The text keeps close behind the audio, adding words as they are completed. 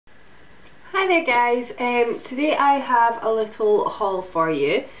Hi there guys, today I have a little haul for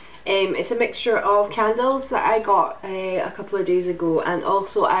you. It's a mixture of candles that I got a couple of days ago, and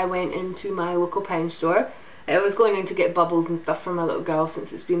also I went into my local pound store. I was going in to get bubbles and stuff for my little girl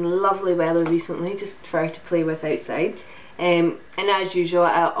since it's been lovely weather recently, just for her to play with outside. And as usual,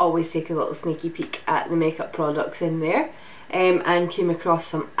 I'll always take a little sneaky peek at the makeup products in there, and came across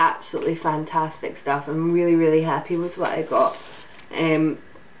some absolutely fantastic stuff. I'm really happy with what I got.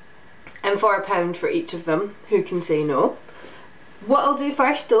 And for £1 for each of them, who can say no? What I'll do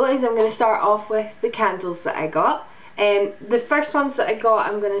first though is I'm going to start off with the candles that I got. The first ones that I got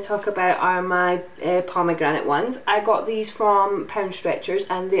I'm going to talk about are my pomegranate ones. I got these from Pound Stretchers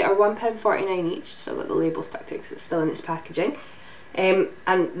and they are £1.49 each, so I've got the label stuck to it because it's still in its packaging. And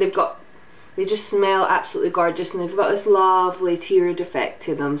they just smell absolutely gorgeous, and they've got this lovely tiered effect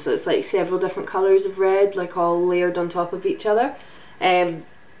to them, so it's like several different colours of red, like all layered on top of each other.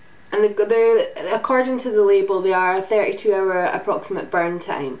 And they've got according to the label, they are a 32-hour approximate burn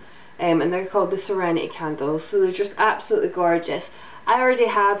time, and they're called the Serenity candles, so they're just absolutely gorgeous. I already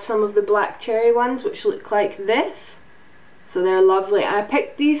have some of the black cherry ones which look like this, so they're lovely. I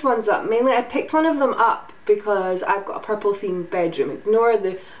picked these ones up, mainly I picked one of them up because I've got a purple themed bedroom. Ignore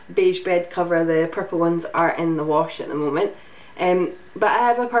the beige bed cover, the purple ones are in the wash at the moment. But I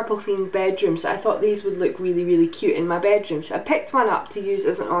have a purple themed bedroom, so I thought these would look really cute in my bedroom, so I picked one up to use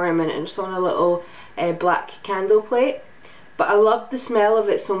as an ornament and just on a little black candle plate. But I loved the smell of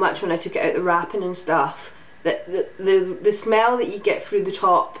it so much when I took it out the wrapping and stuff, that the smell that you get through the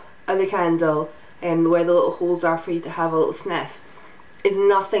top of the candle, where the little holes are for you to have a little sniff, is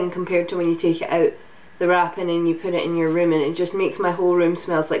nothing compared to when you take it out the wrapping and you put it in your room, and it just makes my whole room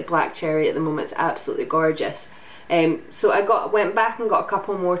smells like black cherry at the moment. It's absolutely gorgeous. So I went back and got a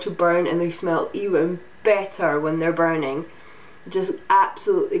couple more to burn, and they smell even better when they're burning. Just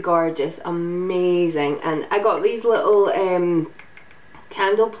absolutely gorgeous, amazing. And I got these little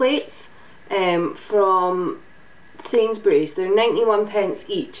candle plates from Sainsbury's. They're 91p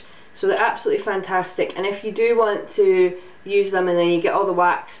each, so they're absolutely fantastic. And if you do want to use them and then you get all the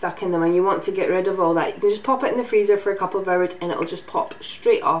wax stuck in them and you want to get rid of all that, you can just pop it in the freezer for a couple of hours and it'll just pop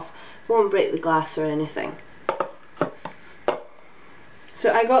straight off. Won't break the glass or anything.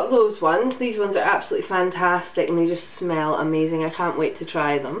 So I got those ones. These ones are absolutely fantastic and they just smell amazing. I can't wait to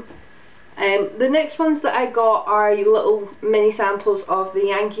try them. The next ones that I got are little mini samples of the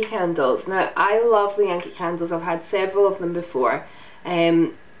Yankee candles. Now I love the Yankee candles. I've had several of them before.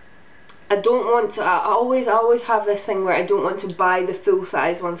 I don't want to, I always have this thing where I don't want to buy the full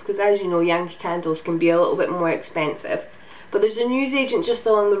size ones, because as you know, Yankee candles can be a little bit more expensive. But there's a newsagent just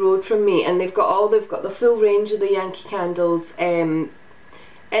along the road from me, and they've got the full range of the Yankee candles in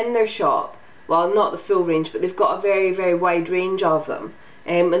their shop. Well, not the full range, but they've got a very wide range of them.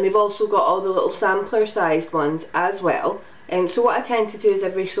 And they've also got all the little sampler sized ones as well. So what I tend to do is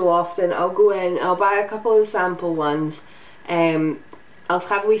every so often I'll go in, I'll buy a couple of the sample ones, I'll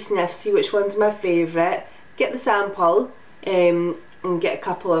have a wee sniff, see which one's my favourite, get the sample, and get a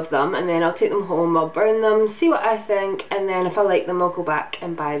couple of them, and then I'll take them home, I'll burn them, see what I think, and then if I like them I'll go back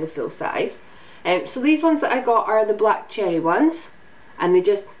and buy the full size. So these ones that I got are the black cherry ones, and they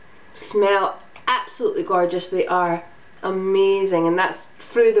just smell absolutely gorgeous. They are amazing, and that's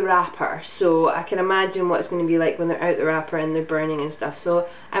through the wrapper, so I can imagine what it's going to be like when they're out the wrapper and they're burning and stuff. So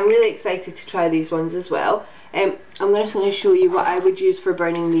I'm really excited to try these ones as well. I'm just going to show you what I would use for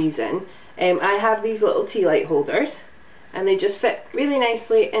burning these in. I have these little tea light holders, and they just fit really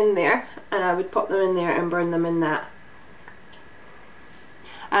nicely in there, and I would pop them in there and burn them in that.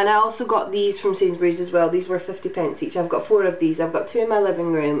 And I also got these from Sainsbury's as well. These were 50p each. I've got 4 of these. I've got 2 in my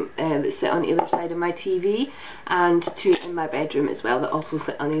living room that sit on either side of my TV, and 2 in my bedroom as well that also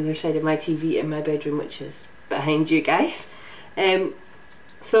sit on either side of my TV in my bedroom, which is behind you guys.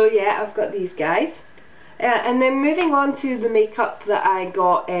 So yeah, I've got these guys. And then moving on to the makeup that I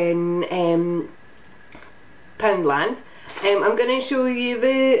got in Poundland. I'm going to show you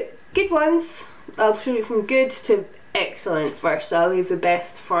the good ones. I'll show you from good to excellent first, so I'll leave the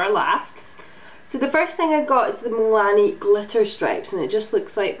best for last. So the first thing I got is the Milani glitter stripes, and it just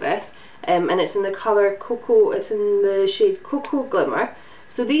looks like this, and it's in the colour Cocoa, it's in the shade Cocoa Glimmer.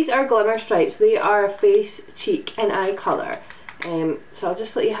 So these are glimmer stripes. They are face, cheek and eye colour. So I'll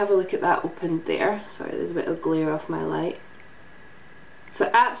just let you have a look at that opened there. Sorry, there's a bit of glare off my light. So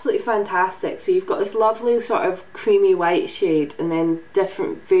absolutely fantastic. So you've got this lovely sort of creamy white shade, and then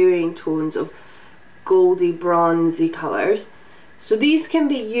different varying tones of goldy bronzy colours. So these can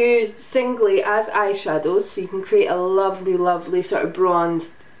be used singly as eyeshadows, so you can create a lovely sort of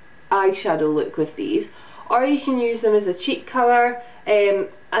bronzed eyeshadow look with these, or you can use them as a cheek colour.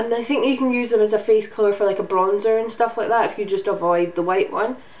 and I think you can use them as a face colour for like a bronzer and stuff like that if you just avoid the white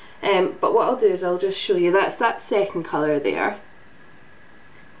one. But what I'll do is I'll just show you, that's that second colour there,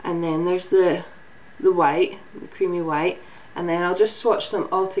 and then there's the white, the creamy white, and then I'll just swatch them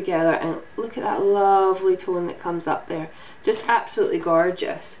all together and look at that lovely tone that comes up there. Just absolutely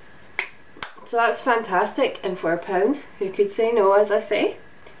gorgeous. So that's fantastic, and for £1, who could say no, as I say.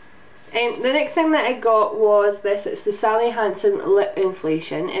 The next thing that I got was this. It's the Sally Hansen Lip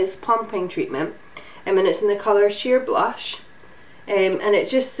Inflation. It's plumping treatment, and it's in the colour Sheer Blush. And it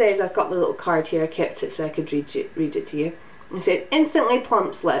just says, I've got the little card here, I kept it so I could read it to you. It says, instantly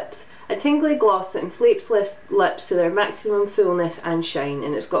plumps lips, a tingly gloss that inflates lips to their maximum fullness and shine,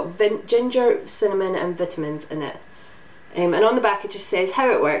 and it's got ginger, cinnamon and vitamins in it. And on the back it just says how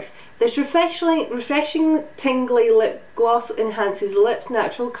it works. This refreshing tingly lip gloss enhances lips'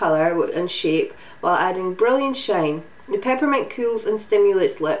 natural colour and shape while adding brilliant shine. The peppermint cools and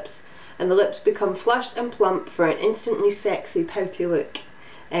stimulates lips, and the lips become flushed and plump for an instantly sexy pouty look.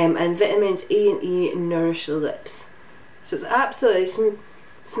 And vitamins A and E nourish the lips. So it's absolutely,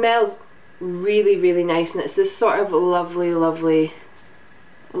 smells really, really nice, and it's this sort of lovely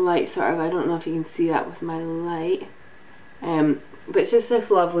light sort of, I don't know if you can see that with my light, but it's just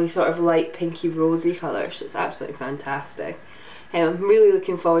this lovely sort of light pinky rosy colour, so it's absolutely fantastic. I'm really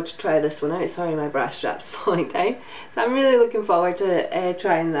looking forward to try this one out. Sorry, my bra strap's falling down. So I'm really looking forward to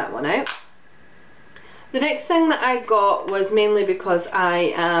trying that one out. The next thing that I got was mainly because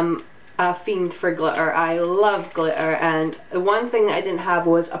I am a fiend for glitter. I love glitter, and the one thing that I didn't have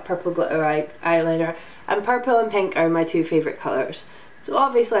was a purple glitter eyeliner, and purple and pink are my two favourite colours. So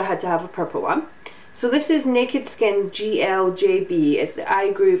obviously I had to have a purple one. So this is Naked Skin GLJB. It's the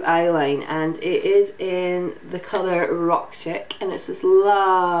Eye Groove Eyeline, and it is in the colour Rock Chick, and it's this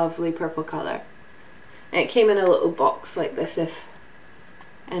lovely purple colour. And it came in a little box like this if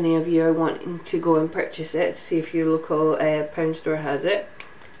any of you are wanting to go and purchase it, see if your local pound store has it.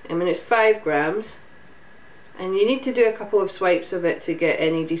 It's 5 grams, and you need to do a couple of swipes of it to get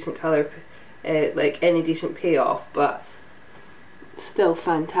any decent colour, like any decent payoff, but still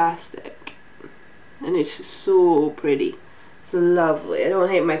fantastic. And it's just so pretty. It's lovely. I don't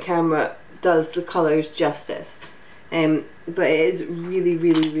think my camera does the colours justice, but it is really,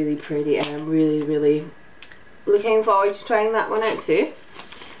 really, really pretty, and I'm really, really looking forward to trying that one out too.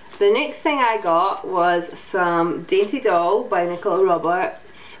 The next thing I got was some Dainty Doll by Nicola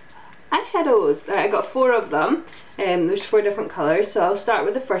Roberts eyeshadows. I got 4 of them. There's 4 different colours, so I'll start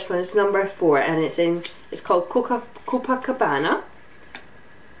with the first one. It's number 4, and it's called Copacabana.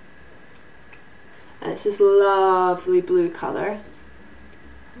 And it's this lovely blue colour.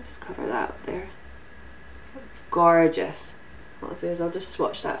 Let's cover that up there. Gorgeous. What I'll do is I'll just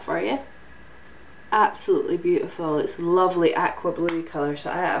swatch that for you. Absolutely beautiful. It's lovely aqua blue colour,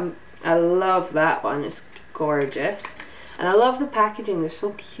 so I love that one. It's gorgeous, and I love the packaging. They're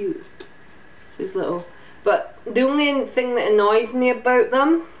so cute. These little, but the only thing that annoys me about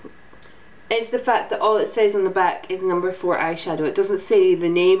them is the fact that all it says on the back is number 4 eyeshadow. It doesn't say the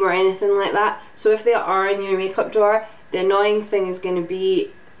name or anything like that. So if they are in your makeup drawer, the annoying thing is going to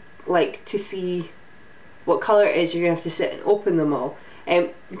be like to see what colour it is. You're going to have to sit and open them all.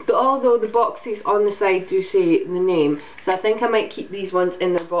 Although the boxes on the side do say the name, so I think I might keep these ones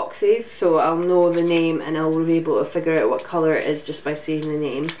in their boxes so I'll know the name and I'll be able to figure out what colour it is just by saying the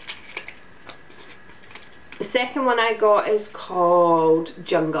name. The second one I got is called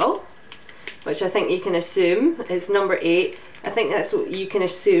Jungle, which I think you can assume is number 8. I think that's what you can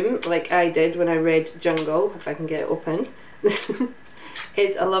assume, like I did when I read Jungle, if I can get it open.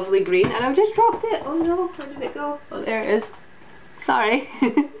 It's a lovely green, and I've just dropped it. Oh no, where did it go? Oh, there it is. Sorry.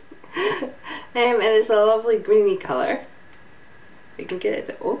 And it's a lovely greeny colour. You can get it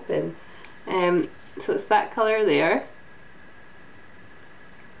to open. So it's that colour there.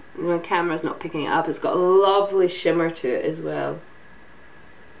 My camera's not picking it up. It's got a lovely shimmer to it as well.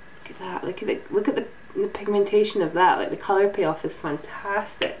 Look at that. Look at the pigmentation of that. Like, the colour payoff is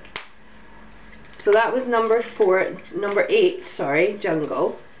fantastic. So that was number 8, sorry,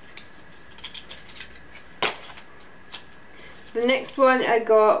 Jungle. The next one I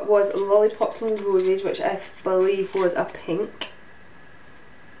got was Lollipops and Roses, which I believe was a pink.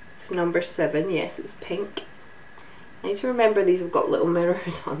 It's number 7, yes, it's pink. I need to remember these have got little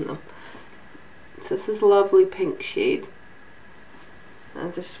mirrors on them. So this is lovely pink shade.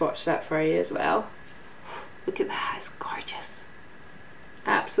 I'll just swatch that for you as well. Look at that, it's gorgeous.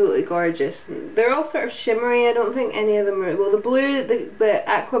 Absolutely gorgeous. They're all sort of shimmery. I don't think any of them are, well, the blue, the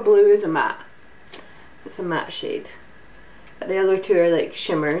aqua blue is a matte. It's a matte shade. But the other 2 are like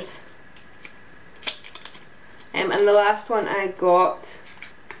shimmers. And the last one I got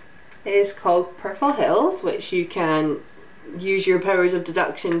is called Purple Hills, which you can use your powers of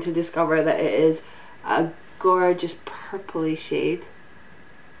deduction to discover that it is a gorgeous purpley shade.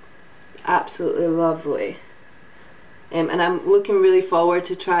 Absolutely lovely. And I'm looking really forward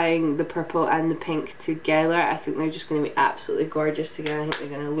to trying the purple and the pink together. I think they're just going to be absolutely gorgeous together. I think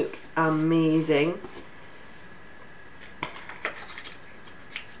they're going to look amazing.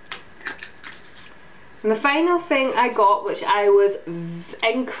 And the final thing I got, which I was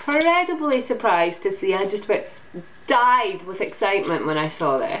incredibly surprised to see, I just about died with excitement when I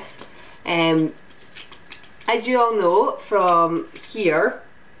saw this. As you all know from here,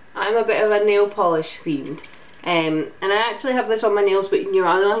 I'm a bit of a nail polish themed. And I actually have this on my nails, but I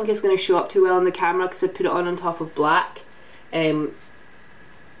don't think it's going to show up too well on the camera because I put it on top of black. So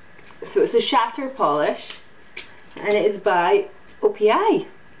it's a shatter polish, and it is by OPI.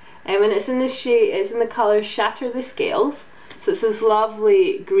 And it's in the shade, it's in the colour Shatter the Scales. So it's this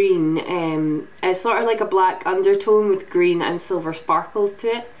lovely green, it's sort of like a black undertone with green and silver sparkles to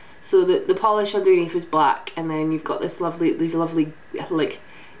it. So the polish underneath is black, and then you've got these lovely like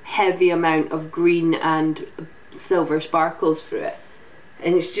heavy amount of green and silver sparkles through it,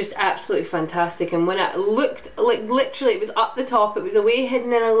 and it's just absolutely fantastic. And when I looked, like literally it was up the top, it was away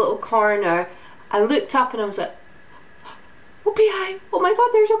hidden in a little corner. I looked up and I was like, OPI, oh my god,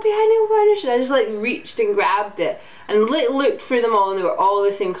 there's OPI nail varnish, and I just like reached and grabbed it and looked through them all, and they were all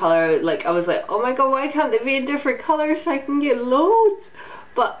the same colour. Like I was like, oh my god, why can't they be in different colours so I can get loads?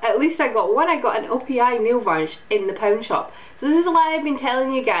 But at least I got one. I got an OPI nail varnish in the pound shop. So this is why I've been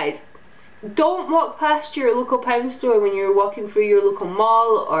telling you guys, don't walk past your local pound store when you're walking through your local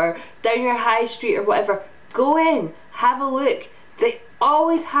mall or down your high street or whatever. Go in, have a look. They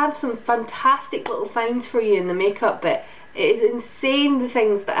always have some fantastic little finds for you in the makeup bit. It is insane the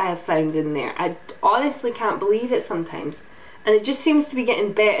things that I have found in there. I honestly can't believe it sometimes. And it just seems to be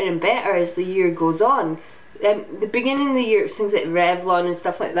getting better and better as the year goes on. The beginning of the year it was things like Revlon and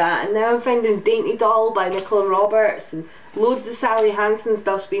stuff like that, and now I'm finding Dainty Doll by Nicola Roberts, and loads of Sally Hansen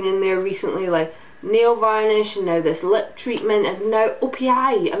stuff's been in there recently, like nail varnish, and now this lip treatment, and now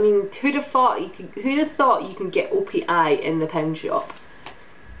OPI. I mean, who'd have thought you can get OPI in the pound shop?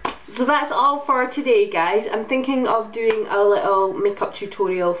 So that's all for today, guys. I'm thinking of doing a little makeup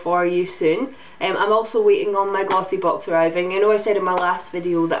tutorial for you soon. I'm also waiting on my glossy box arriving. I know I said in my last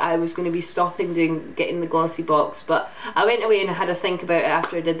video that I was going to be stopping getting the glossy box, but I went away and I had to think about it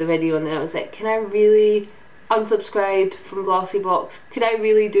after I did the video, and then I was like, can I really unsubscribe from glossy box? Could I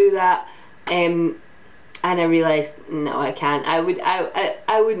really do that? And I realised, no, I can't. I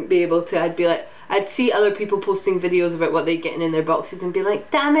wouldn't be able to. I'd be like, I'd see other people posting videos about what they're getting in their boxes and be like,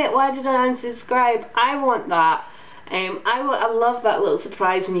 damn it, why did I unsubscribe? I want that. I love that little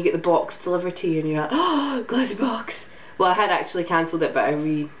surprise when you get the box delivered to you and you're like, oh, glossy box. Well, I had actually cancelled it, but I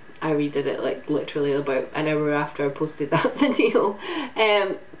redid it like literally about an hour after I posted that video.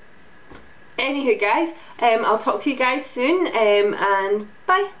 Anywho guys, I'll talk to you guys soon, and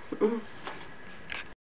bye.